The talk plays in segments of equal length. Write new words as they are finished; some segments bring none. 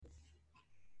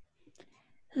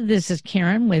This is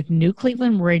Karen with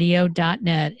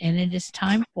NewClevelandRadio.net, and it is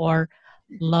time for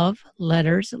Love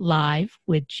Letters Live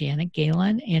with Janet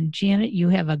Galen. And Janet, you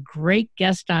have a great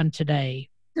guest on today.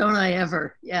 Don't I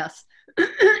ever? Yes.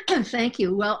 Thank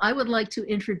you. Well, I would like to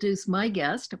introduce my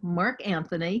guest, Mark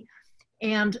Anthony.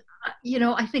 And,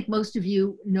 I think most of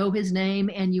you know his name,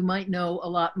 and you might know a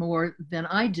lot more than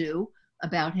I do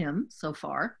about him so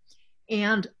far.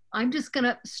 And I'm just going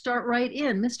to start right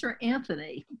in. Mr.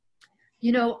 Anthony,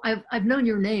 I've known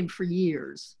your name for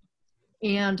years.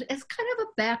 And it's kind of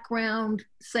a background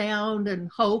sound and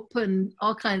hope and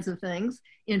all kinds of things,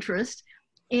 interest.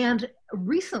 And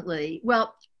recently,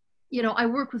 I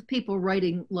work with people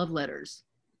writing love letters.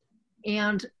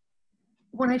 And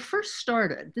when I first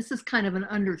started, this is kind of an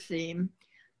under theme,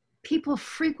 people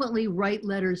frequently write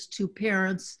letters to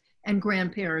parents and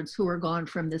grandparents who are gone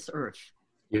from this earth.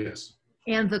 Yes.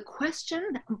 And the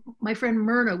question, my friend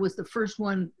Myrna was the first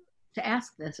one to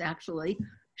ask this, actually.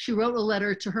 She wrote a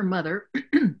letter to her mother.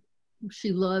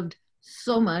 She loved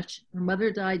so much. Her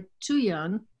mother died too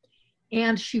young.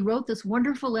 And she wrote this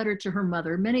wonderful letter to her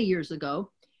mother many years ago,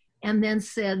 and then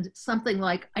said something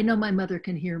like, "I know my mother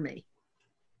can hear me."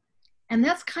 And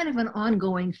that's kind of an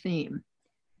ongoing theme.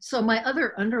 So my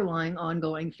other underlying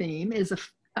ongoing theme is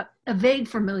a vague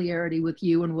familiarity with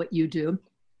you and what you do.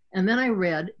 And then I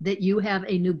read that you have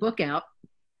a new book out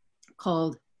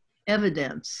called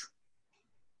Evidence,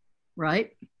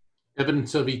 right?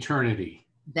 Evidence of Eternity.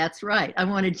 That's right. I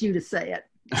wanted you to say it.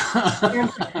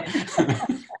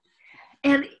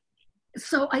 And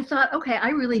so I thought, okay, I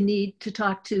really need to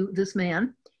talk to this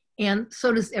man. And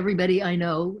so does everybody I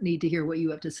know need to hear what you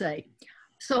have to say.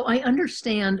 So I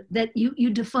understand that you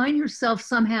define yourself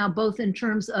somehow both in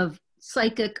terms of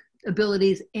psychic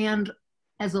abilities and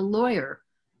as a lawyer.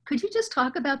 Could you just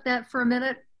talk about that for a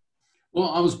minute? Well,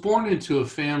 I was born into a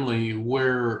family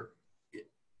where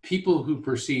people who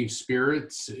perceive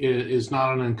spirits is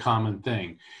not an uncommon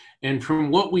thing. And from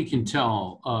what we can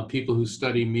tell, people who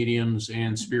study mediums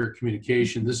and spirit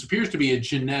communication, this appears to be a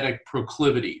genetic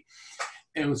proclivity.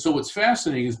 And so what's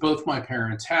fascinating is both my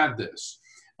parents had this.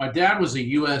 My dad was a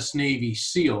U.S. Navy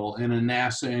SEAL and a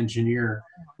NASA engineer.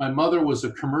 My mother was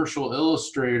a commercial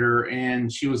illustrator,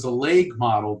 and she was a leg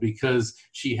model because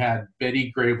she had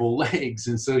Betty Grable legs.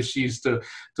 And so she used to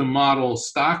model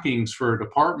stockings for a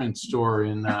department store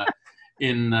in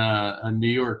New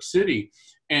York City.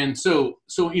 And so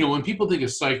when people think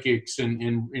of psychics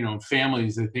and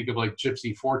families, they think of like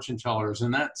gypsy fortune tellers,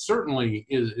 and that certainly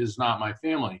is not my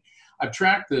family. I've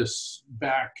tracked this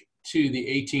back to the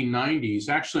 1890s,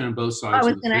 actually on both sides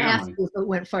of the family. I was going to ask you if it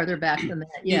went farther back than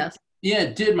that, yes.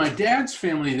 It did. My dad's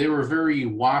family, they were very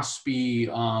waspy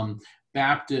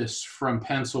Baptists from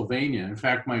Pennsylvania. In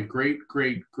fact, my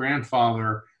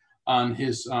great-great-grandfather on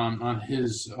his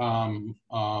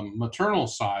maternal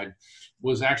side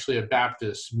was actually a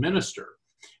Baptist minister.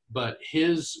 But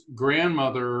his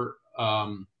grandmother,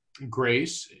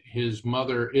 Grace, his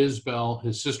mother, Isabel,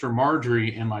 his sister,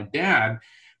 Marjorie, and my dad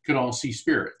could all see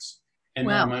spirits. And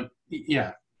wow.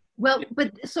 Well,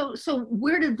 but so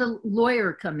where did the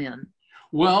lawyer come in?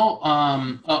 Well,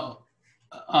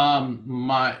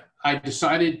 I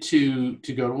decided to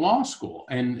go to law school,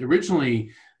 and originally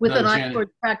with an eye toward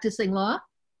practicing law.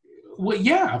 Well,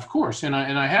 yeah, of course, and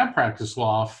I have practiced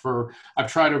law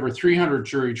I've tried over 300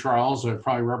 jury trials. I've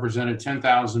probably represented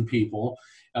 10,000 people.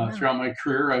 Throughout my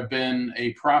career, I've been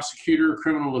a prosecutor,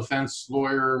 criminal defense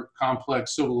lawyer,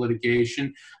 complex civil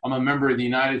litigation. I'm a member of the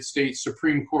United States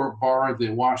Supreme Court Bar, the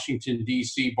Washington,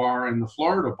 D.C. Bar, and the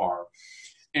Florida Bar.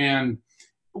 And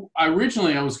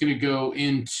originally I was going to go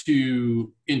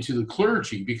into the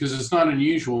clergy because it's not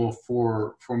unusual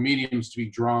for mediums to be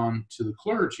drawn to the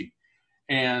clergy.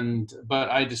 But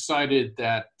I decided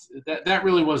that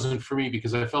really wasn't for me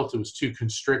because I felt it was too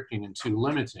constricting and too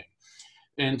limiting.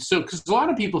 And so, because a lot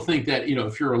of people think that,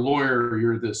 if you're a lawyer,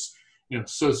 you're this,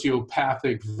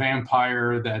 sociopathic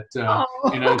vampire that,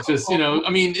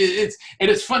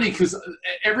 it's funny because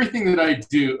everything that I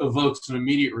do evokes an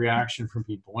immediate reaction from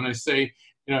people. When I say,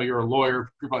 you're a lawyer,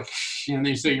 people are like, and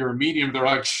then you say you're a medium, they're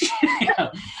like,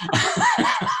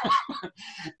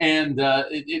 and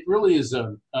it really is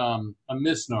a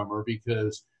misnomer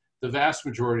because the vast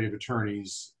majority of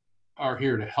attorneys are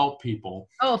here to help people.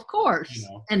 Oh, of course.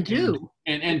 And do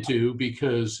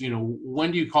because,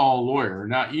 when do you call a lawyer?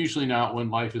 Usually not when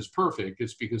life is perfect.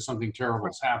 It's because something terrible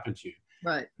has happened to you.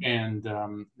 And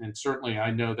certainly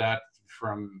I know that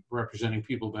from representing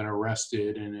people who've been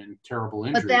arrested and in terrible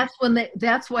injuries. But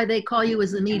that's why they call you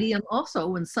as a medium also,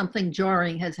 when something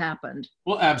jarring has happened.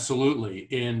 Well, absolutely.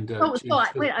 And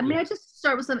may I just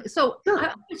start with something? So sure.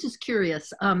 I was just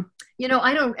curious. You know,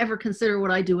 I don't ever consider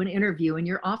what I do an interview, and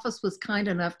your office was kind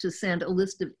enough to send a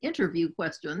list of interview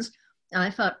questions. And I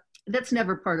thought, that's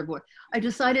never part of what I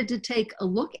decided to take a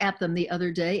look at them the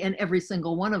other day, and every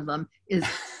single one of them is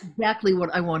exactly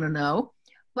what I want to know.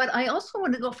 But I also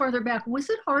want to go farther back. Was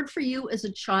it hard for you as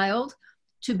a child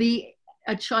to be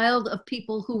a child of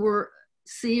people who were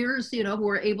seers, you know, who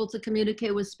were able to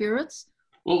communicate with spirits?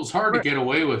 Well, it's hard to get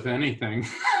away with anything.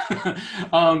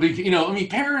 You know, I mean,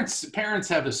 parents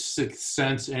have a sixth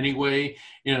sense anyway.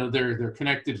 You know, they're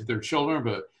connected to their children,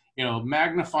 but you know,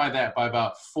 magnify that by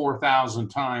about 4,000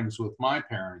 times with my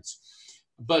parents.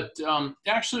 But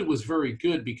actually, it was very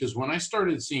good, because when I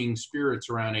started seeing spirits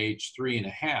around age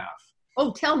 3.5.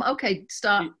 Oh, tell me. Okay,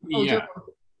 stop. Yeah.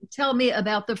 Tell me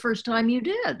about the first time you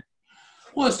did.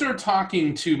 Well, I started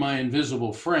talking to my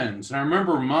invisible friends. And I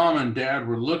remember Mom and Dad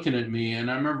were looking at me, and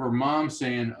I remember Mom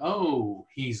saying, "Oh,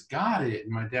 he's got it."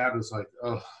 And my dad was like,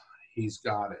 "Oh, he's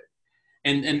got it."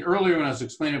 And earlier when I was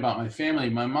explaining about my family,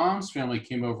 my mom's family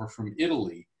came over from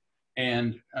Italy.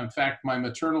 And in fact, my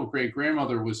maternal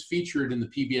great-grandmother was featured in the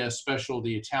PBS special,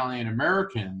 The Italian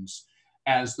Americans,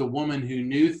 as the woman who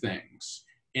knew things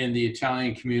in the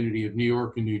Italian community of New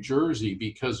York and New Jersey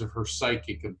because of her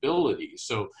psychic abilities.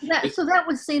 So that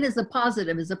was seen as a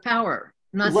positive, as a power.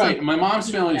 Not right. something. My mom's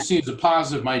family was seen as a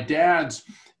positive. My dad's,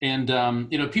 and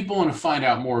you know, people want to find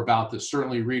out more about this,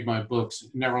 certainly read my books,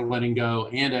 Never Letting Go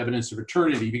and Evidence of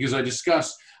Eternity, because I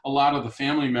discuss a lot of the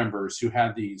family members who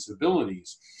had these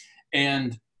abilities.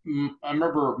 And I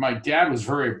remember my dad was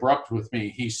very abrupt with me.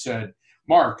 He said,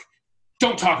 "Mark,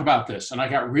 don't talk about this." And I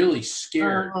got really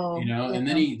scared, you know, and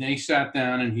then he sat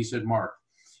down and he said, "Mark,"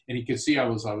 and he could see I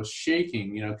was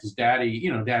shaking, you know, because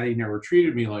Daddy never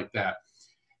treated me like that.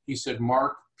 He said,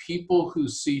 "Mark, people who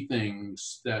see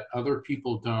things that other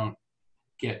people don't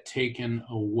get taken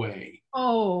away."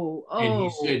 And he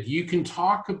said, "You can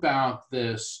talk about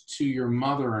this to your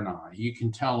mother and I. You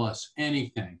can tell us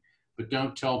anything, but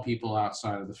don't tell people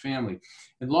outside of the family."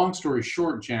 And long story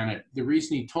short, Janet, the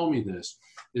reason he told me this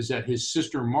is that his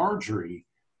sister Marjorie,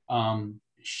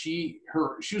 she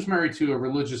was married to a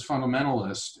religious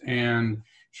fundamentalist, and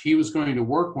he was going to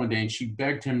work one day, and she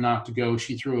begged him not to go.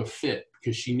 She threw a fit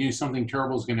because she knew something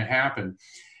terrible was going to happen.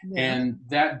 Yeah. And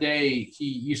that day, he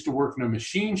used to work in a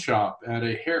machine shop at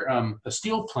a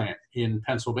steel plant in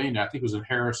Pennsylvania. I think it was in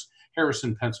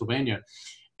Harrison, Pennsylvania.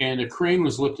 And a crane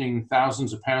was lifting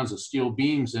thousands of pounds of steel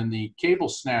beams, and the cable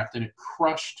snapped, and it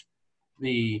crushed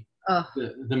the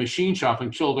machine shop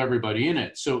and killed everybody in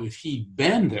it. So if he'd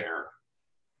been there,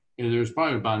 you know, there's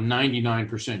probably about a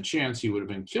 99% chance he would have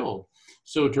been killed.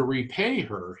 So to repay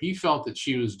her, he felt that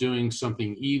she was doing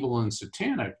something evil and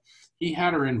satanic. He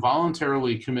had her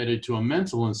involuntarily committed to a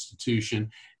mental institution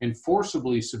and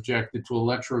forcibly subjected to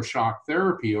electroshock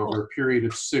therapy over a period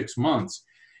of 6 months.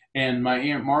 And my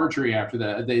Aunt Marjorie, after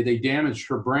that, they damaged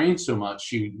her brain so much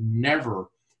she never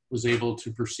was able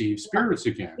to perceive spirits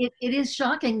again. It is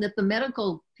shocking that the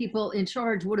medical people in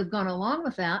charge would have gone along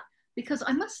with that, because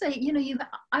I must say, you know,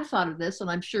 I've thought of this, and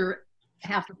I'm sure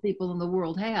half the people in the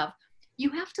world have. You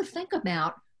have to think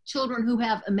about children who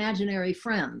have imaginary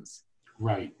friends.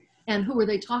 Right. And who are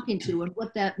they talking to, and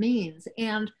what that means.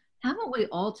 And haven't we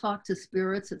all talked to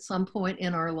spirits at some point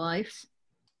in our life?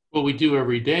 Well, we do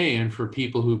every day. And for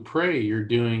people who pray, you're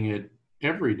doing it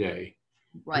every day.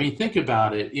 Right. I mean, think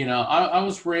about it. You know, I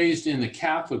was raised in the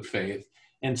Catholic faith,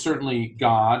 and certainly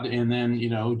God, and then, you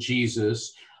know,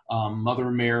 Jesus,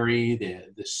 Mother Mary,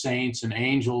 the saints and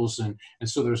angels. And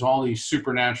so there's all these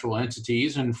supernatural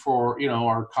entities. And for, you know,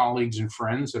 our colleagues and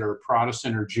friends that are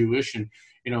Protestant or Jewish and,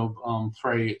 you know,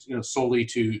 pray, you know, solely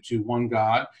to one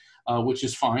God, which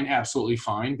is fine, absolutely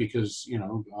fine, because, you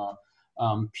know,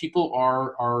 people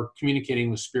are communicating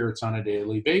with spirits on a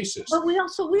daily basis. But we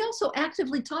also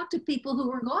actively talk to people who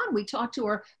are gone. We talk to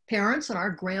our parents and our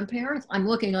grandparents. I'm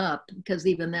looking up because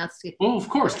even that's... Well, of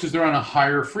course, because they're on a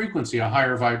higher frequency, a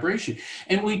higher vibration.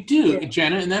 And we do, yeah.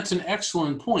 Janet, and that's an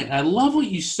excellent point. I love what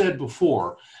you said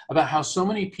before about how so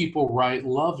many people write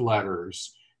love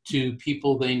letters to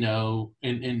people they know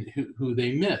and who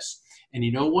they miss. And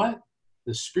you know what?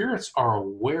 The spirits are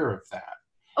aware of that.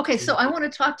 Okay, so I want to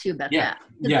talk to you about that.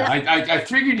 Yeah, I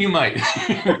figured you might.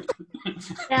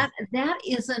 that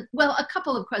isn't, well, a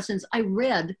couple of questions. I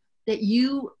read that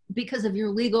you, because of your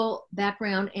legal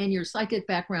background and your psychic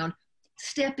background,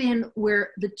 step in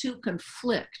where the two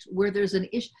conflict, where there's an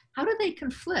issue? How do they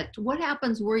conflict? What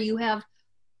happens where you have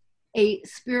a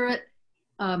spirit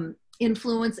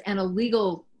influence and a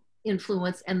legal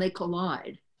influence and they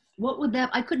collide? What would that,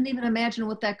 I couldn't even imagine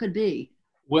what that could be.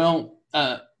 Well,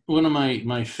 one of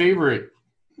my favorite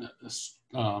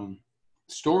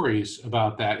stories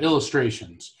about that,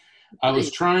 illustrations. I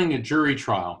was trying a jury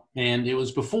trial, and it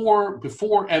was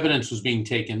before evidence was being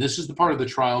taken. This is the part of the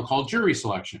trial called jury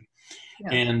selection.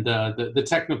 Yeah. And the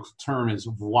technical term is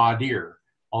voir dire,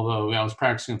 although I was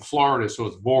practicing in Florida, so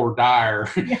it's voir dire.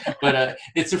 Yeah. But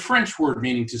it's a French word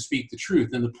meaning to speak the truth.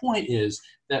 And the point is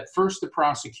that first the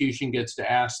prosecution gets to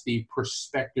ask the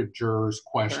prospective jurors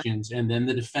questions, and then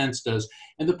the defense does.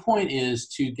 And the point is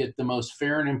to get the most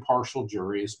fair and impartial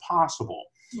jury as possible.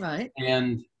 Right.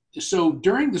 And so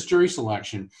during this jury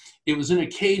selection, it was in a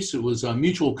case, it was a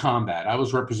mutual combat. I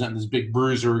was representing this big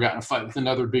bruiser who got in a fight with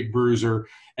another big bruiser.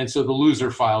 And so the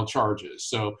loser filed charges.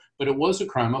 So, but it was a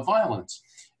crime of violence.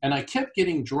 And I kept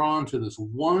getting drawn to this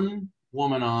one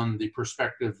woman on the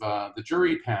prospective, the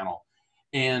jury panel.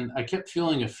 And I kept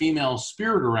feeling a female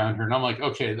spirit around her. And I'm like,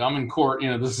 okay, I'm in court.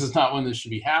 This is not when this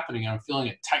should be happening. And I'm feeling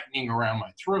it tightening around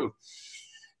my throat.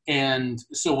 And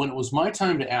so when it was my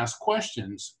time to ask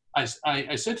questions,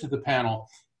 I said to the panel,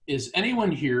 is anyone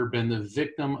here been the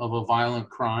victim of a violent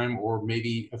crime or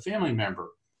maybe a family member?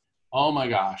 Oh my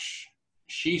gosh.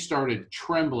 She started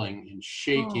trembling and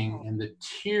shaking and the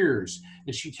tears.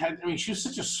 And she was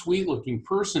such a sweet looking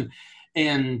person.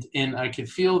 And I could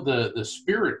feel the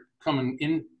spirit coming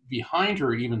in behind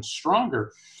her even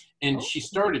stronger. And she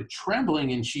started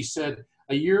trembling and she said,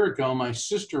 a year ago, my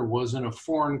sister was in a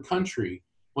foreign country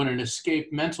when an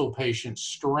escaped mental patient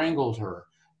strangled her,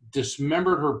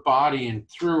 dismembered her body and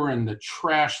threw her in the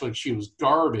trash like she was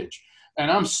garbage. And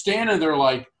I'm standing there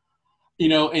like,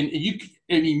 and you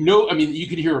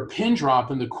could hear a pin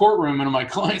drop in the courtroom, and my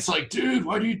client's like, dude,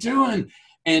 what are you doing?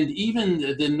 And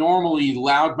even the normally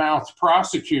loudmouthed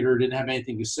prosecutor didn't have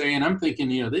anything to say. And I'm thinking,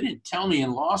 they didn't tell me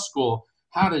in law school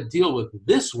how to deal with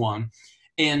this one.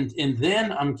 And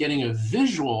then I'm getting a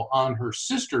visual on her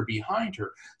sister behind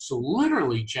her. So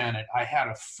literally, Janet, I had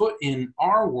a foot in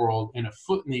our world and a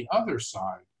foot in the other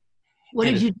side. What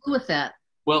did you do with that?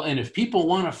 Well, and if people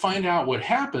want to find out what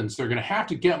happens, they're going to have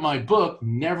to get my book,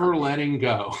 Never Letting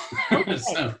Go. Okay.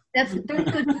 So. That's good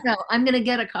to know. I'm going to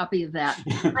get a copy of that.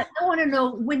 I want to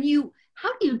know how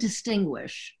do you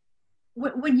distinguish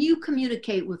when you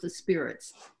communicate with the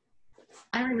spirits?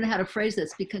 I don't even know how to phrase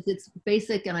this because it's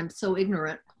basic and I'm so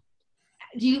ignorant.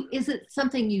 Is it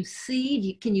something you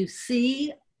see? Can you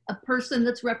see a person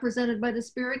that's represented by the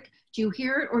spirit? Do you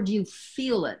hear it or do you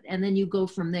feel it? And then you go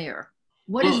from there.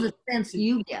 What is the sense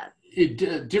you get?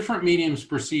 Different mediums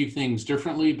perceive things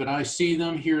differently, but I see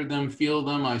them, hear them, feel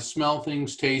them. I smell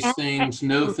things, taste things,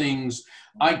 know things.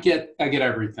 I get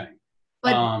everything.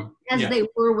 But they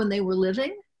were when they were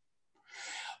living?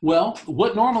 Well,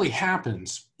 what normally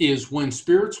happens is when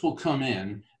spirits will come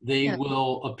in, they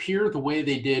will appear the way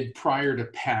they did prior to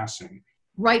passing.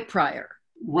 Right prior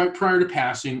to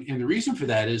passing. And the reason for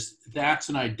that is that's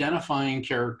an identifying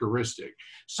characteristic.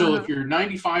 So if your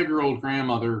 95-year-old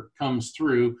grandmother comes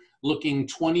through looking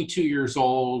 22 years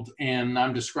old, and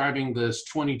I'm describing this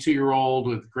 22-year-old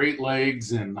with great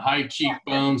legs and high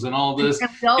cheekbones and all this,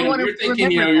 you're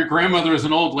thinking, your grandmother is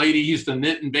an old lady, used to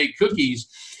knit and bake cookies.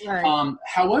 Right.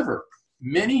 However,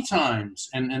 many times,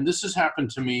 and this has happened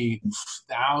to me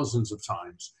thousands of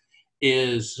times,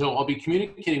 so I'll be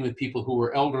communicating with people who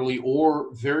are elderly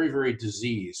or very, very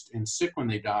diseased and sick when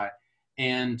they die.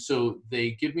 And so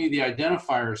they give me the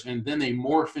identifiers and then they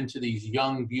morph into these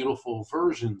young, beautiful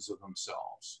versions of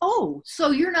themselves. Oh,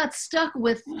 so you're not stuck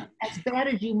with as bad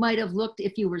as you might have looked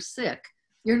if you were sick.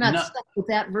 You're not stuck with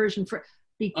that version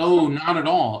Oh, not at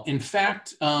all. In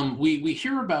fact, we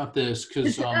hear about this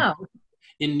because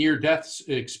in near-death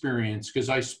experience, because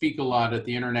I speak a lot at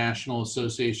the International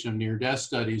Association of Near-Death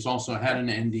Studies, also had an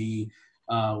ND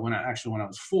when I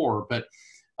was 4, but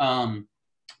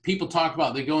people talk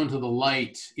about they go into the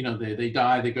light, they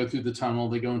die, they go through the tunnel,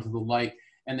 they go into the light,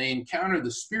 and they encounter the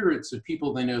spirits of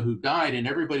people they know who died, and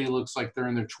everybody looks like they're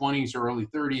in their 20s or early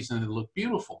 30s, and they look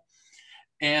beautiful.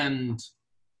 And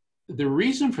the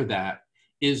reason for that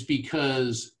is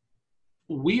because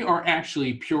we are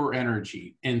actually pure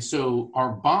energy. And so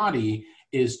our brain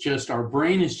is just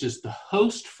the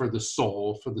host for the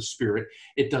soul, for the spirit.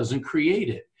 It doesn't create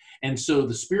it. And so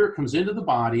the spirit comes into the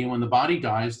body, and when the body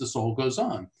dies, the soul goes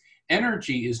on.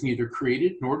 Energy is neither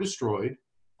created nor destroyed,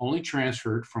 only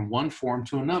transferred from one form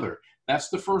to another. That's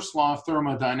the first law of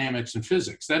thermodynamics and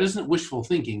physics. That isn't wishful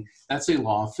thinking. That's a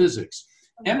law of physics.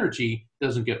 energy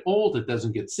doesn't get old, it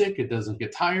doesn't get sick, it doesn't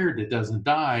get tired, it doesn't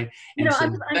die. You And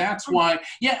know, so that's why,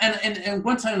 yeah. And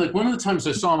one time, like one of the times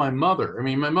I saw my mother, I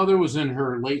mean, my mother was in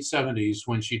her late 70s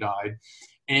when she died.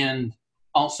 And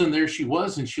all of a sudden there she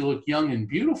was, and she looked young and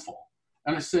beautiful.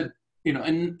 And I said, you know,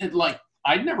 and like,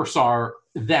 I never saw her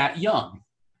that young.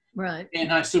 right.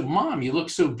 And I said, Mom, you look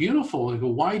so beautiful. I go,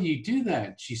 why do you do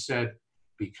that? She said,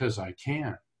 because I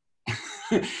can.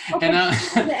 Okay, And I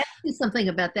want to ask you something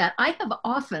about that. I have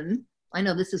often, I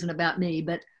know this isn't about me,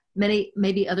 but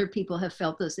maybe other people have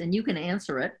felt this, and you can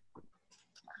answer it.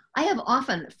 I have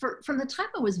often, from the time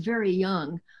I was very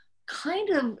young, kind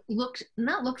of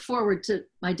not looked forward to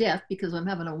my death because I'm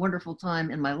having a wonderful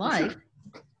time in my life,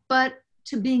 sure. but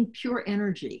to being pure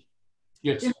energy.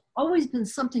 Yes. There's always been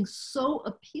something so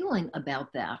appealing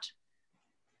about that.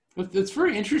 That's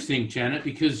very interesting, Janet,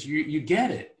 because you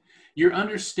get it. You're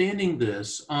understanding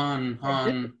this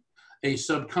on a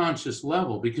subconscious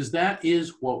level, because that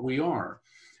is what we are.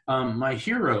 My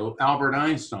hero, Albert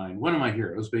Einstein, one of my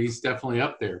heroes, but he's definitely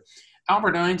up there.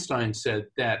 Albert Einstein said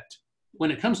that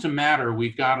when it comes to matter,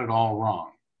 we've got it all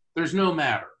wrong. There's no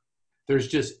matter. There's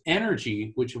just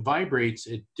energy which vibrates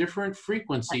at different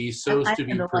frequencies so as to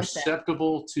be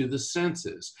perceptible to the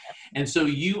senses. And so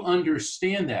you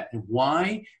understand that. And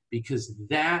why? Because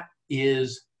that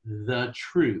is the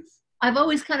truth. I've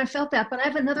always kind of felt that, but I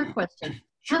have another question.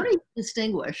 Sure. How do you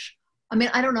distinguish? I mean,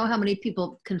 I don't know how many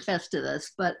people confess to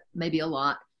this, but maybe a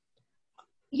lot.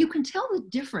 You can tell the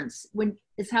difference when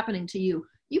it's happening to you.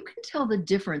 You can tell the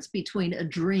difference between a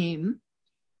dream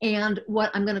and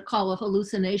what I'm going to call a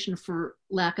hallucination, for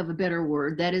lack of a better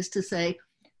word. That is to say,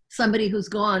 somebody who's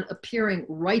gone appearing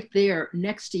right there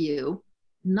next to you,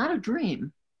 not a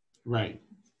dream. Right.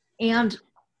 And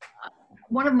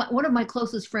one of my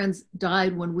closest friends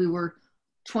died when we were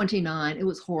 29. It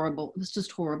was horrible. It was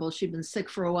just horrible. She'd been sick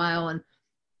for a while and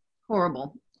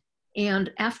horrible.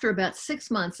 And after about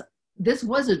 6 months, this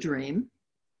was a dream.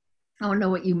 I don't know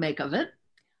what you make of it.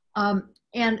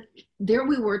 And there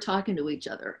we were talking to each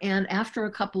other. And after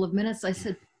a couple of minutes, I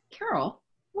said, Carol,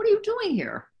 what are you doing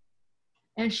here?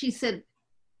 And I said,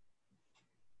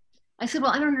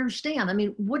 well, I don't understand. I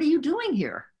mean, what are you doing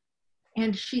here?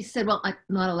 And she said, well, I'm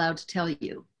not allowed to tell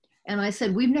you. And I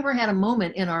said, we've never had a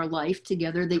moment in our life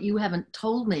together that you haven't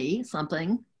told me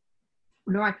something.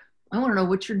 No, I want to know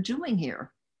what you're doing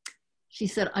here. She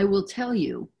said, I will tell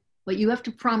you, but you have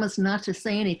to promise not to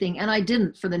say anything. And I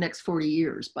didn't for the next 40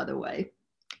 years, by the way.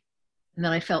 And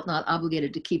then I felt not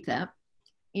obligated to keep that.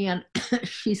 And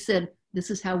she said, this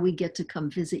is how we get to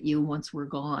come visit you once we're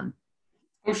gone.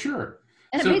 Oh, sure.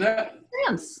 And so it that made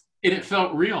sense. And it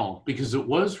felt real because it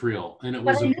was real, and it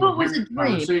was But I a knew it was a coherent dream.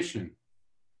 conversation.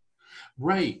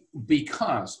 Right,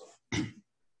 because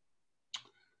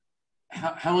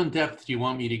how in depth do you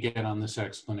want me to get on this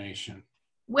explanation?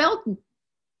 Well,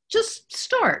 just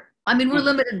start. I mean, we're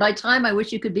limited by time. I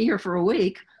wish you could be here for a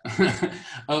week.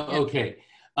 Okay.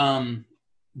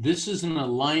 This is an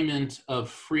alignment of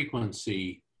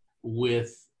frequency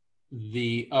with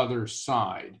the other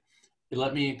side.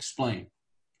 Let me explain.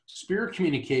 Spirit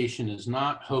communication is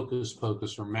not hocus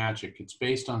pocus or magic. It's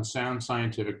based on sound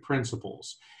scientific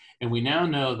principles. And we now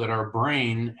know that our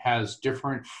brain has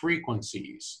different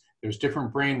frequencies. There's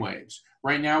different brain waves.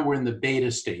 Right now we're in the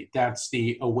beta state. That's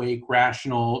the awake,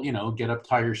 rational, get up,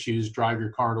 tie your shoes, drive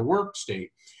your car to work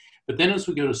state. But then as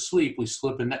we go to sleep, we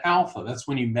slip into alpha. That's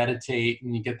when you meditate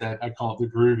and you get that, I call it the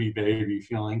groovy baby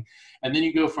feeling. And then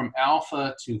you go from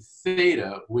alpha to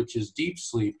theta, which is deep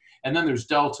sleep. And then there's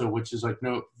delta, which is like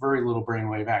very little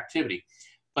brainwave activity.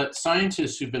 But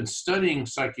scientists who've been studying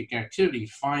psychic activity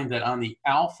find that on the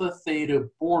alpha theta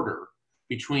border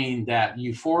between that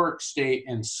euphoric state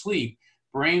and sleep,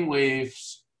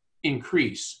 brainwaves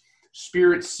increase.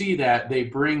 Spirits see that, they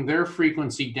bring their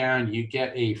frequency down, you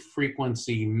get a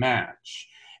frequency match.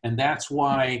 And that's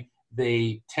why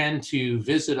they tend to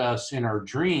visit us in our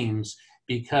dreams,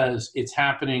 because it's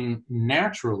happening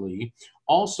naturally.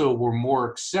 Also, we're more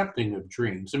accepting of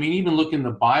dreams. I mean, even look in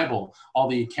the Bible, all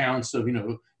the accounts of,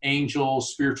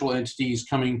 angels, spiritual entities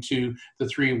coming to the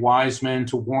three wise men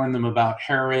to warn them about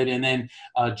Herod. And then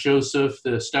Joseph,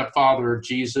 the stepfather of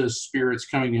Jesus, spirits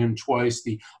coming to him twice.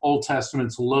 The Old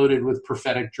Testament's loaded with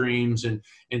prophetic dreams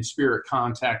and spirit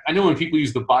contact. I know when people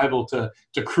use the Bible to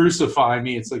crucify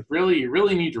me, it's like, really, you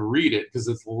really need to read it because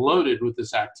it's loaded with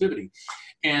this activity.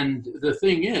 And the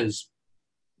thing is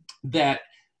that,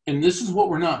 and this is what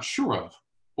we're not sure of,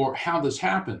 or how this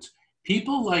happens.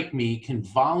 People like me can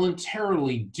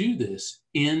voluntarily do this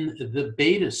in the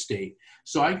beta state.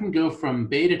 So I can go from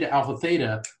beta to alpha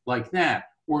theta like that.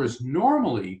 Whereas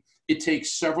normally, it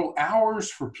takes several hours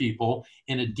for people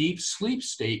in a deep sleep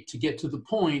state to get to the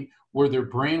point where their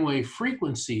brainwave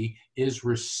frequency is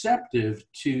receptive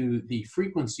to the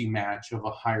frequency match of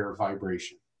a higher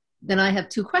vibration. Then I have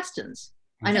two questions.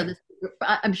 I know this,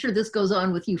 I'm sure this goes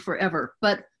on with you forever,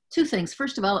 but two things.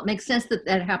 First of all, it makes sense that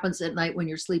that happens at night when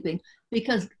you're sleeping,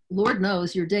 because Lord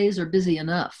knows your days are busy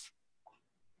enough.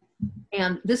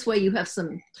 And this way you have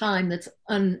some time that's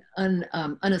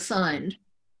unassigned,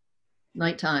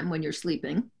 nighttime when you're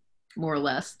sleeping, more or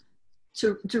less,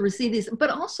 to receive these.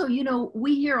 But also, you know,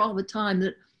 we hear all the time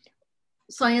that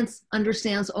science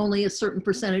understands only a certain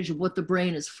percentage of what the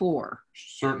brain is for.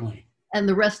 Certainly. And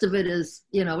the rest of it is,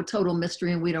 you know, a total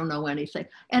mystery, and we don't know anything.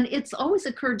 And it's always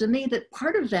occurred to me that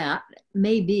part of that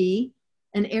may be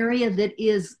an area that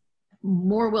is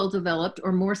more well-developed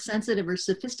or more sensitive or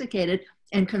sophisticated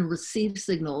and can receive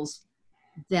signals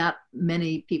that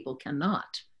many people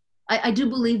cannot. I do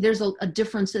believe there's a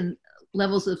difference in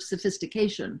levels of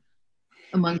sophistication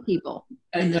among people.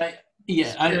 There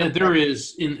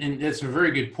is, and that's a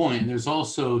very good point. There's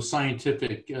also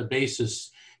scientific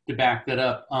basis to back that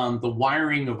up. The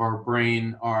wiring of our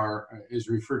brain is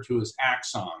referred to as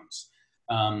axons.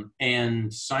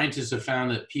 And scientists have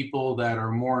found that people that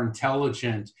are more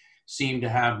intelligent seem to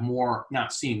have more,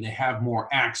 they have more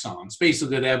axons.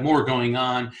 Basically, they have more going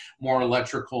on, more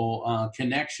electrical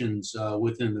connections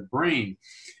within the brain.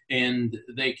 And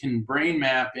they can brain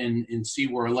map and see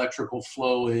where electrical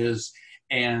flow is.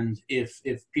 And if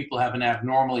people have an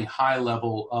abnormally high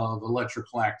level of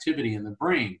electrical activity in the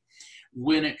brain.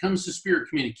 When it comes to spirit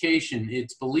communication,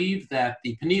 it's believed that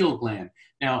the pineal gland,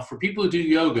 now for people who do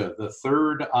yoga, the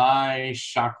third eye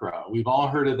chakra, we've all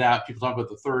heard of that. People talk about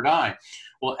the third eye.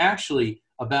 Well, actually,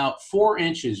 about 4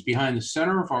 inches behind the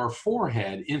center of our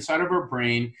forehead, inside of our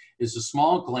brain, is a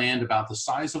small gland about the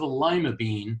size of a lima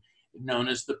bean known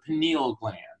as the pineal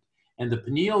gland. And the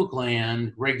pineal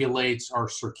gland regulates our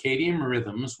circadian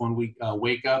rhythms. When we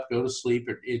wake up, go to sleep,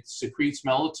 it secretes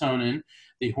melatonin,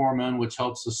 the hormone which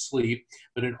helps us sleep,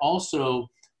 but it also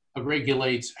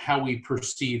regulates how we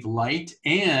perceive light,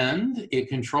 and it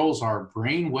controls our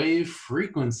brainwave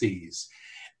frequencies.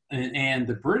 And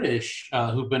the British,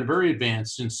 who've been very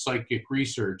advanced in psychic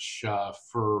research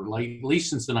for at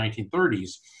least since the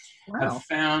 1930s, have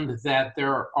found that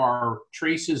there are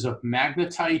traces of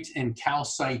magnetite and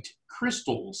calcite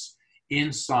crystals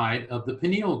inside of the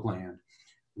pineal gland.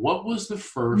 What was the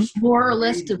first? More or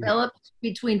less developed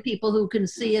between people who can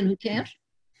see and who can't?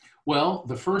 Well,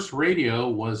 the first radio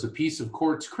was a piece of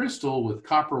quartz crystal with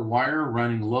copper wire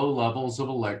running low levels of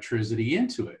electricity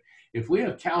into it. If we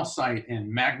have calcite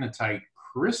and magnetite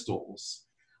crystals,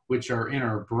 which are in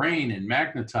our brain, and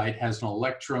magnetite has an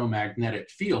electromagnetic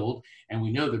field, and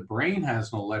we know the brain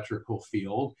has an electrical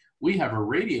field, we have a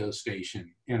radio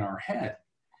station in our head.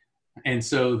 And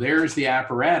so there's the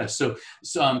apparatus. So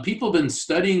people have been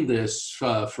studying this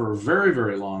for a very,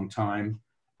 very long time.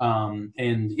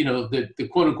 And, you know, the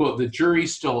quote unquote, the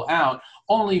jury's still out,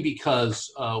 only because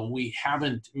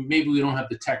maybe we don't have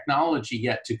the technology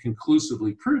yet to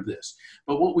conclusively prove this.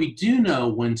 But what we do know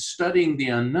when studying the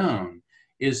unknown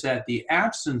is that the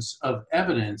absence of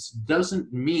evidence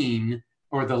doesn't mean,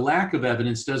 or the lack of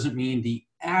evidence doesn't mean the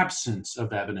absence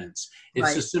of evidence. It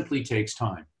just simply takes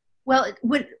time. Well,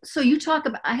 so you talk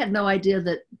about, I had no idea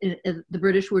that the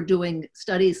British were doing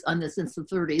studies on this since the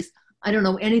 30s. I don't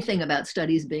know anything about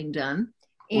studies being done.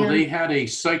 Well, they had a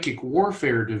psychic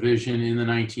warfare division in the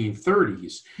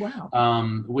 1930s.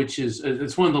 Wow. Which is,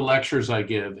 it's one of the lectures I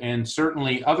give. And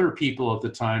certainly other people at the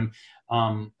time,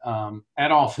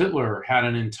 Adolf Hitler had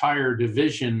an entire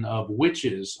division of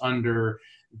witches under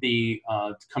the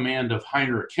command of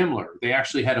Heinrich Himmler. They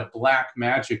actually had a black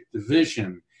magic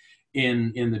division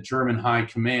in the German High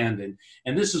Command.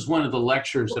 And this is one of the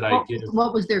lectures that I give.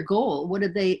 What was their goal? What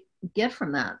did they get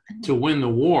from that? To win the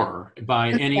war by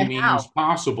any means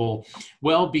possible.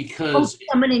 Well, because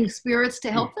summoning spirits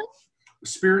to help them?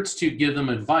 Spirits to give them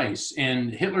advice.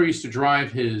 And Hitler used to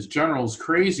drive his generals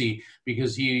crazy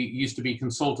because he used to be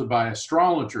consulted by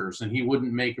astrologers, and he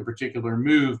wouldn't make a particular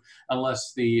move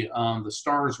unless the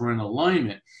stars were in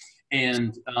alignment.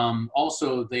 And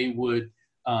also they would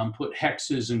put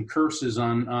hexes and curses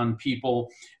on people,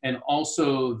 and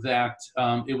also that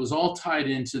it was all tied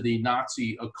into the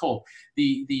Nazi occult.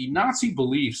 The Nazi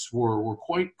beliefs were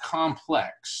quite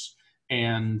complex,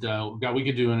 and God, we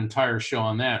could do an entire show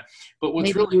on that. But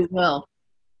what's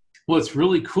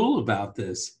really cool about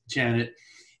this, Janet,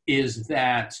 is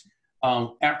that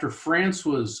after France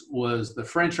the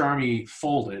French army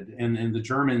folded and the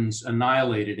Germans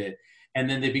annihilated it. And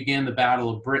then they began the Battle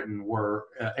of Britain, where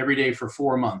every day for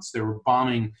 4 months they were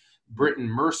bombing Britain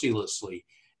mercilessly.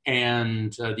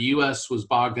 and the U.S. was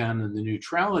bogged down in the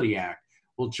Neutrality Act.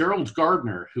 Well, Gerald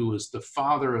Gardner, who was the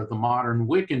father of the modern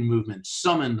Wiccan movement,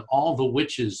 summoned all the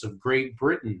witches of Great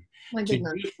Britain to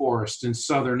New Forest in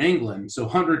southern England. So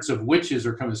hundreds of witches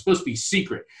are coming. It's supposed to be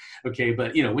secret, okay?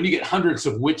 But, you know, when you get hundreds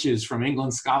of witches from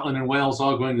England, Scotland, and Wales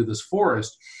all going to this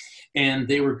forest, and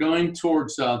they were going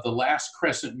towards the last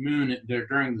crescent moon there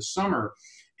during the summer,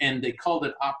 and they called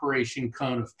it Operation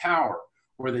Cone of Power,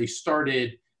 where they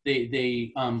started,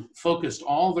 they focused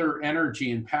all their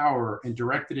energy and power and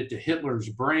directed it to Hitler's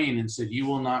brain and said, you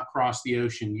will not cross the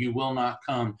ocean, you will not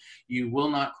come, you will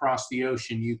not cross the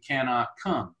ocean, you cannot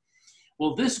come.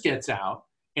 Well, this gets out,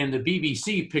 and the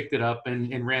BBC picked it up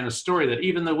and ran a story that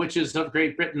even the witches of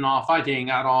Great Britain are fighting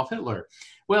Adolf Hitler.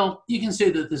 Well, you can say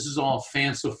that this is all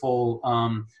fanciful,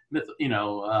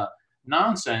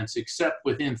 nonsense, except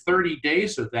within 30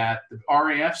 days of that, the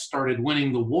RAF started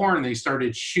winning the war and they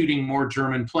started shooting more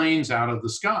German planes out of the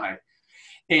sky.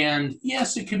 And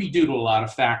yes, it could be due to a lot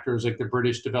of factors, like the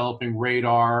British developing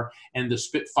radar and the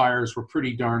Spitfires were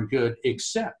pretty darn good,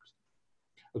 except,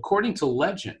 according to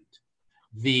legend,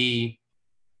 the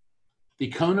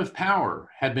Cone of Power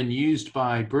had been used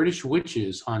by British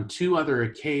witches on 2 other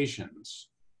occasions.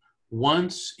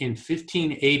 Once in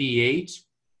 1588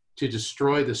 to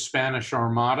destroy the Spanish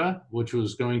Armada, which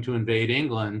was going to invade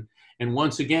England, and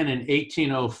once again in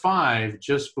 1805,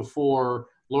 just before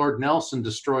Lord Nelson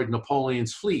destroyed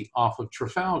Napoleon's fleet off of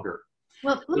Trafalgar.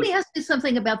 Well, let me ask you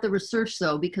something about the research,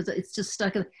 though, because it's just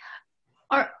stuck.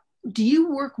 Do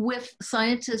you work with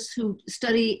scientists who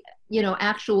study,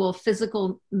 actual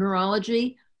physical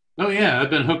neurology? Oh, yeah. I've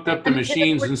been hooked up to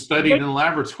machines and studied in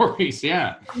laboratories.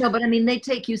 Yeah. No, but I mean, they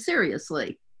take you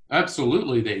seriously.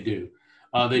 Absolutely, they do.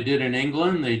 They did in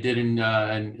England. They did in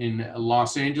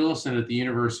Los Angeles and at the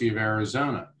University of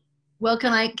Arizona. Well,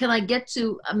 can I get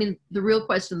to, the real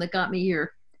question that got me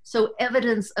here. So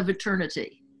evidence of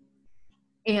eternity.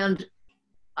 And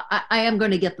I am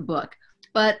going to get the book.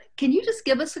 But can you just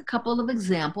give us a couple of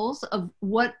examples of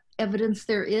what evidence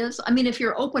there is? I mean, if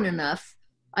you're open enough,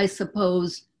 I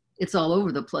suppose it's all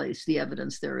over the place, the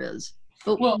evidence there is.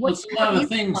 But well, it's a lot of the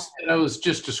things that I was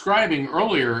just describing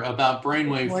earlier about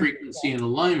brainwave frequency and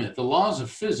alignment. The laws of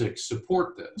physics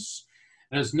support this.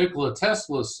 And as Nikola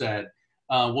Tesla said,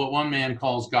 what one man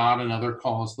calls God, another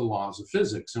calls the laws of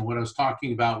physics. And what I was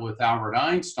talking about with Albert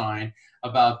Einstein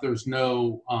about there's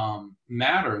no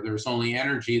matter, there's only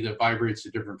energy that vibrates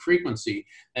a different frequency.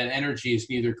 That energy is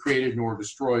neither created nor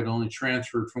destroyed, only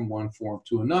transferred from one form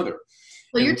to another.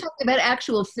 Well, you're talking about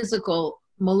actual physical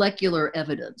molecular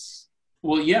evidence.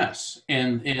 Well, yes,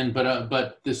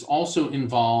 but this also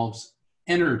involves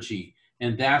energy,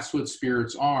 and that's what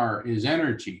spirits are, is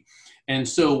energy. And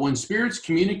so when spirits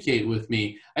communicate with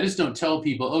me, I just don't tell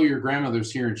people, oh, your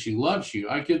grandmother's here and she loves you.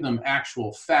 I give them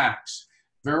actual facts,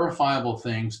 verifiable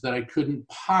things that I couldn't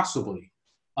possibly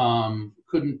know.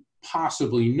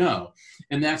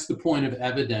 And that's the point of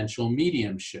evidential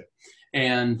mediumship.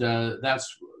 And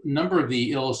that's a number of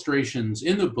the illustrations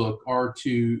in the book are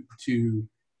to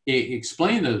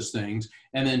explain those things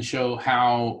and then show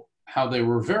how they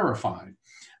were verified.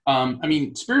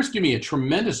 Spirits give me a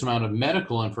tremendous amount of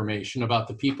medical information about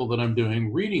the people that I'm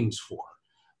doing readings for.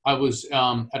 I was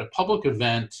at a public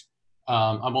event,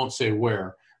 I won't say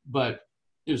where, but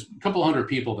there's a couple hundred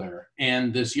people there.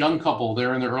 And this young couple,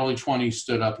 they're in their early 20s,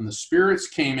 stood up and the spirits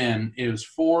came in. It was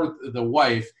for the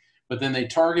wife, but then they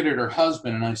targeted her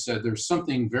husband. And I said, there's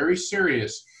something very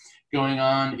serious going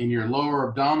on in your lower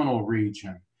abdominal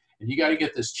region. And you got to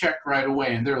get this checked right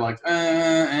away. And they're like,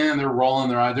 and they're rolling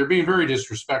their eyes. They're being very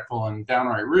disrespectful and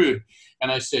downright rude.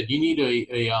 And I said, you need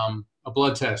a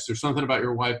blood test or something about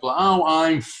your white blood. Oh,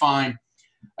 I'm fine.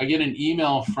 I get an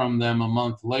email from them a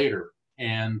month later.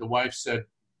 And the wife said,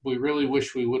 we really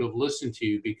wish we would have listened to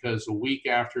you because a week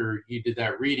after you did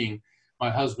that reading, my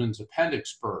husband's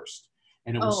appendix burst.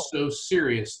 And it was so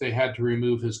serious, they had to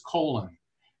remove his colon.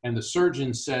 And the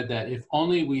surgeon said that if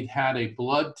only we'd had a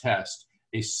blood test,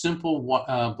 a simple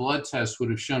blood test would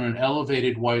have shown an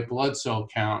elevated white blood cell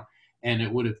count, and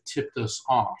it would have tipped us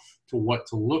off to what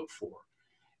to look for.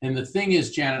 And the thing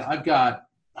is, Janet, I've got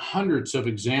hundreds of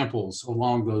examples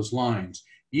along those lines.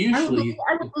 Usually,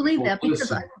 I would believe that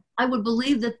because I would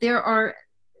believe that there are,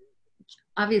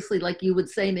 obviously, like you would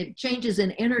say, maybe changes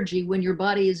in energy when your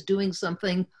body is doing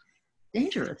something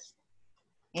dangerous.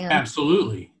 And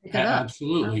absolutely.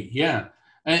 Absolutely. Yeah.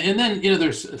 And then,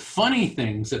 there's funny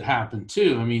things that happen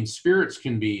too. I mean, spirits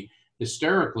can be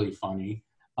hysterically funny.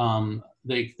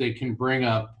 They can bring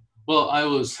up,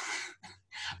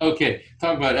 okay,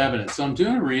 talk about evidence. So I'm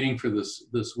doing a reading for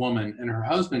this woman and her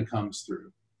husband comes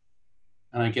through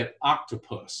and I get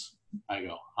octopus. I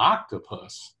go,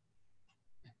 octopus?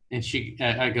 And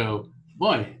I go,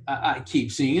 boy, I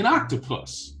keep seeing an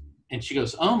octopus. And she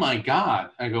goes, oh my God.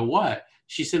 I go, what?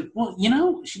 She said, well,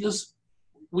 she goes,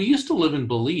 we used to live in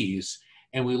Belize,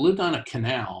 and we lived on a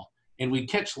canal, and we'd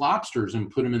catch lobsters and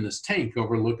put them in this tank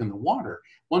overlooking the water.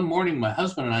 One morning, my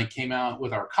husband and I came out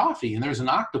with our coffee, and there's an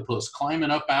octopus climbing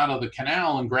up out of the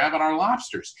canal and grabbing our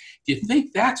lobsters. Do you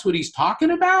think that's what he's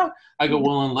talking about? I go,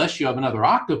 well, unless you have another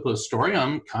octopus story,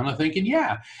 I'm kind of thinking,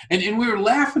 yeah. And we were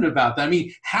laughing about that. I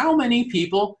mean, how many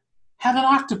people have an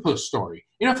octopus story?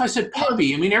 If I said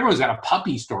puppy, I mean, everyone's got a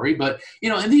puppy story, but,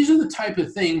 and these are the type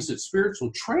of things that spirits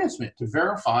will transmit to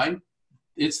verify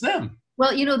it's them.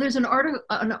 Well, there's an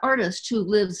artist who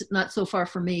lives not so far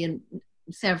from me in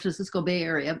San Francisco Bay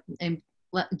Area named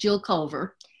Jill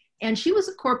Culver. And she was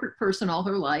a corporate person all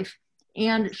her life.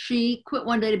 And she quit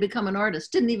one day to become an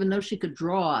artist. Didn't even know she could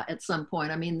draw at some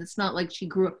point. I mean, it's not like she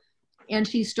grew up. And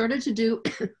she started to do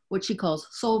what she calls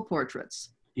soul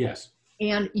portraits. Yes.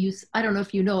 And I don't know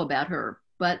if you know about her,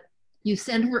 but you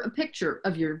send her a picture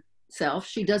of yourself.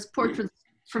 She does portraits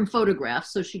from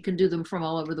photographs, so she can do them from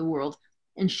all over the world.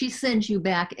 And she sends you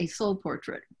back a soul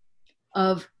portrait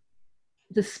of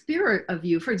the spirit of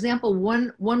you. For example,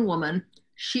 one woman,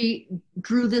 she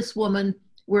drew this woman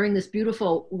wearing this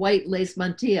beautiful white lace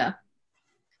mantilla,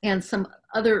 and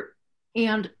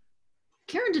and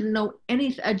Karen didn't know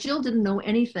anything, Jill didn't know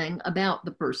anything about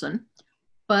the person,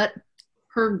 but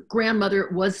her grandmother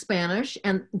was Spanish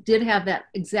and did have that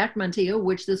exact mantilla,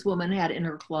 which this woman had in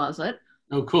her closet.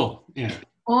 Oh, cool. Yeah.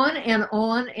 On and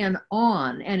on and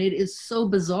on. And it is so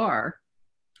bizarre.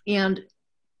 And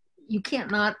you can't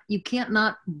not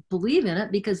believe in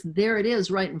it, because there it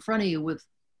is right in front of you with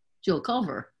Jill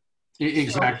Culver.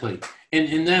 Exactly. So,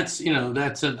 and that's,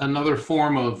 that's another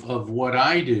form of what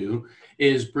I do,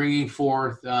 is bringing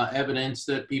forth evidence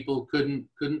that people couldn't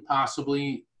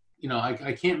possibly,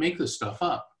 I can't make this stuff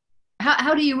up.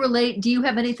 How do you relate? Do you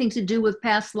have anything to do with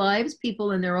past lives,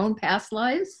 people in their own past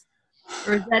lives?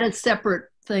 Or is that a separate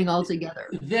thing altogether?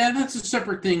 That's a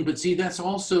separate thing, but see, that's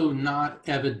also not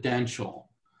evidential.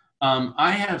 I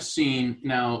have seen,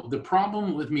 now the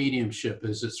problem with mediumship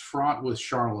is it's fraught with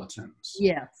charlatans.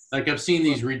 Yes. Like I've seen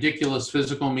these ridiculous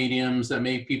physical mediums that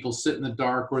make people sit in the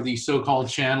dark, or these so-called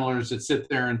channelers that sit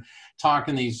there and talk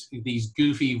in these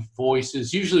goofy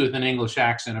voices, usually with an English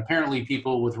accent. Apparently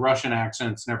people with Russian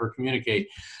accents never communicate,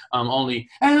 only,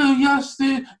 oh, yes,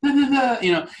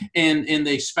 and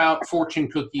they spout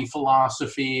fortune cookie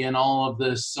philosophy and all of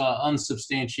this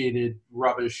unsubstantiated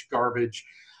rubbish, garbage.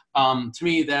 To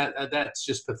me, that's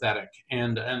just pathetic.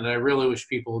 And I really wish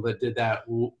people that did that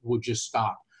would just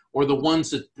stop. Or the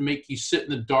ones that make you sit in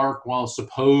the dark while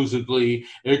supposedly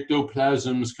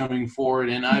ectoplasm's coming forward.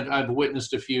 And I've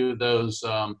witnessed a few of those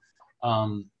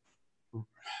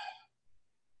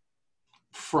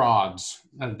frauds.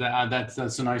 That's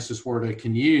the nicest word I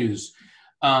can use.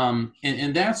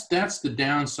 And that's the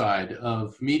downside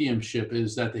of mediumship,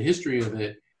 is that the history of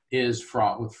it is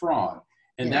fraught with fraud.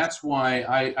 And yes. That's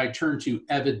why I turn to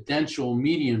evidential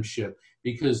mediumship,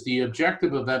 because the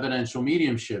objective of evidential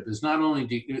mediumship is not only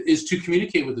to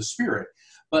communicate with the spirit,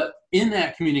 but in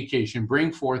that communication,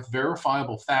 bring forth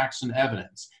verifiable facts and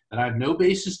evidence that I have no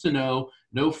basis to know,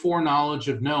 no foreknowledge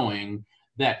of knowing,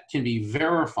 that can be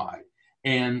verified.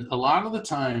 And a lot of the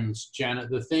times, Janet,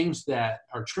 the things that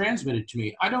are transmitted to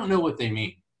me, I don't know what they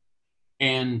mean.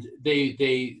 And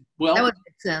well, that would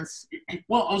make sense.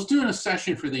 Well, I was doing a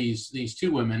session for these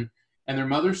two women, and their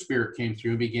mother spirit came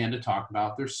through and began to talk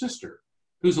about their sister,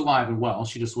 who's alive and well.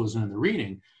 She just wasn't in the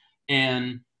reading.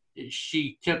 And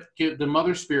the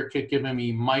mother spirit kept giving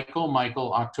me Michael,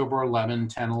 October 11,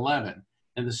 10/11.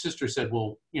 And the sister said,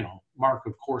 well, Mark,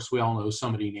 of course, we all know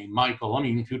somebody named Michael. I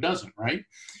mean, who doesn't, right?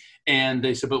 And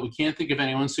they said, but we can't think of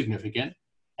anyone significant.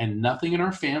 And nothing in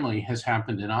our family has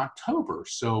happened in October.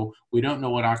 So we don't know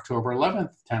what October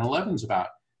 11th, 10/11 is about.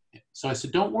 So I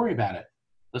said, don't worry about it.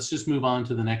 Let's just move on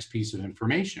to the next piece of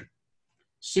information.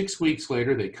 6 weeks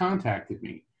later, they contacted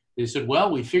me. They said, well,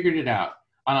 we figured it out.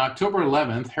 On October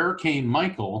 11th, Hurricane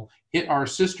Michael hit our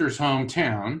sister's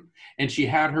hometown, and she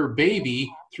had her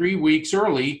baby 3 weeks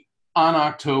early on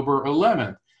October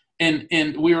 11th.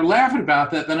 And we were laughing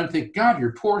about that. Then I'm thinking, God,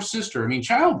 your poor sister. I mean,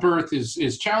 childbirth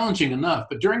is challenging enough,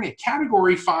 but during a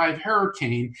Category 5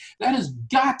 hurricane, that has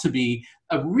got to be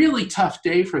a really tough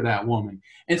day for that woman.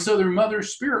 And so their mother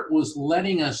spirit was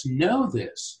letting us know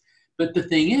this. But the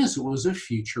thing is, it was a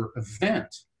future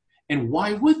event. And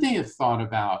why would they have thought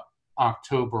about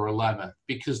October 11th?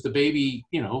 Because the baby,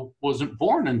 wasn't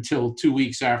born until 2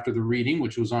 weeks after the reading,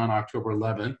 which was on October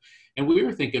 11th. And we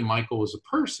were thinking Michael was a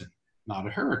person, not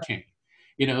a hurricane.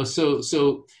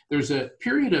 So there's a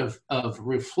period of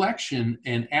reflection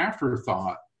and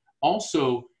afterthought.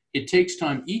 Also, it takes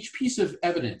time. Each piece of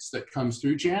evidence that comes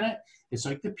through, Janet, it's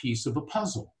like the piece of a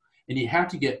puzzle. And you have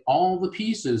to get all the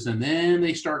pieces, and then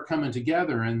they start coming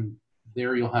together, and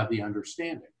there you'll have the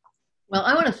understanding. Well,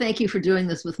 I want to thank you for doing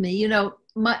this with me.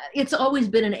 It's always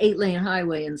been an 8-lane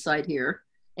highway inside here,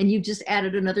 and you've just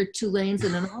added another 2 lanes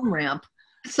and an on-ramp.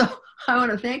 So I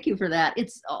want to thank you for that.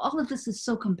 All of this is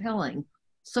so compelling,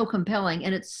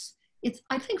 and it's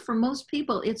I think for most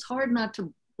people, it's hard not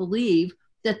to believe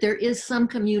that there is some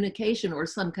communication or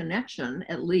some connection,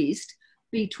 at least,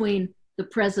 between the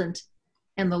present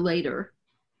and the later.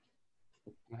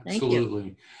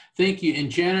 Absolutely. Thank you.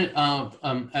 And Janet,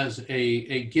 as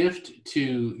a gift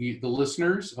to the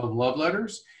listeners of Love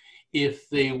Letters, if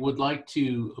they would like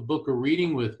to book a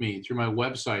reading with me through my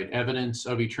website,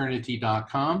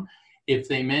 evidenceofeternity.com, if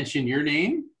they mention your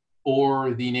name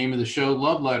or the name of the show,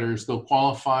 Love Letters, they'll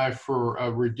qualify for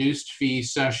a reduced fee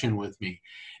session with me.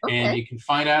 Okay. And you can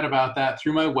find out about that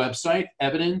through my website,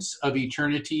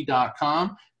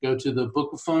 evidenceofeternity.com. Go to the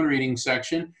book a phone reading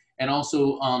section. And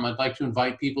also, I'd like to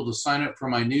invite people to sign up for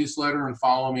my newsletter and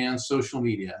follow me on social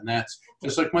media. And that's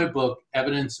just like my book,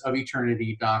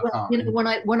 evidenceofeternity.com.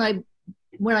 Well,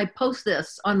 when I post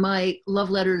this on my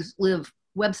Love Letters Live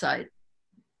website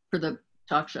for the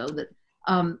talk show, that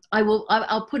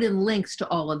I'll put in links to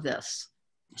all of this.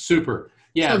 Super.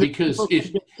 Yeah, so because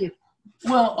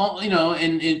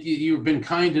you've been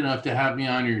kind enough to have me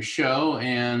on your show,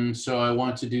 and so I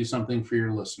want to do something for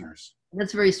your listeners.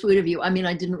 That's very sweet of you. I mean,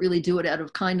 I didn't really do it out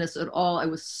of kindness at all. I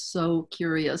was so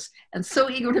curious and so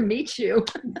eager to meet you.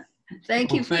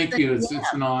 Thank you. Thank you. It's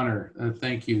an honor.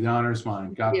 Thank you. The honor is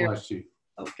mine. God bless you.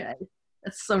 Okay.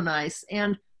 That's so nice.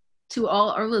 And to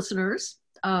all our listeners,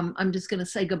 I'm just going to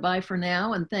say goodbye for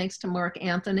now. And thanks to Mark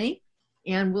Anthony.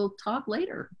 And we'll talk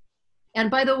later.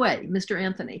 And by the way, Mr.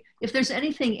 Anthony, if there's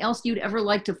anything else you'd ever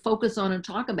like to focus on and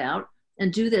talk about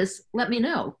and do this, let me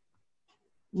know.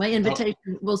 My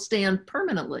invitation will stand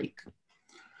permanently.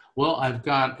 Well, I've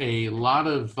got a lot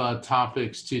of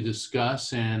topics to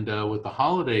discuss, and with the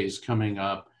holidays coming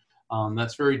up,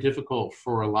 that's very difficult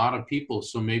for a lot of people.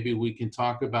 So maybe we can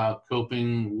talk about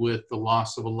coping with the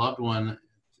loss of a loved one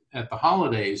at the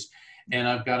holidays. And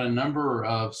I've got a number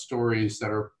of stories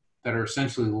that are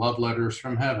essentially love letters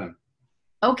from heaven.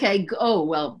 Okay. Oh,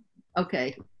 well,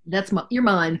 okay. You're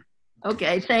mine.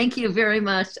 Okay. Thank you very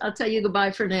much. I'll tell you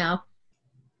goodbye for now.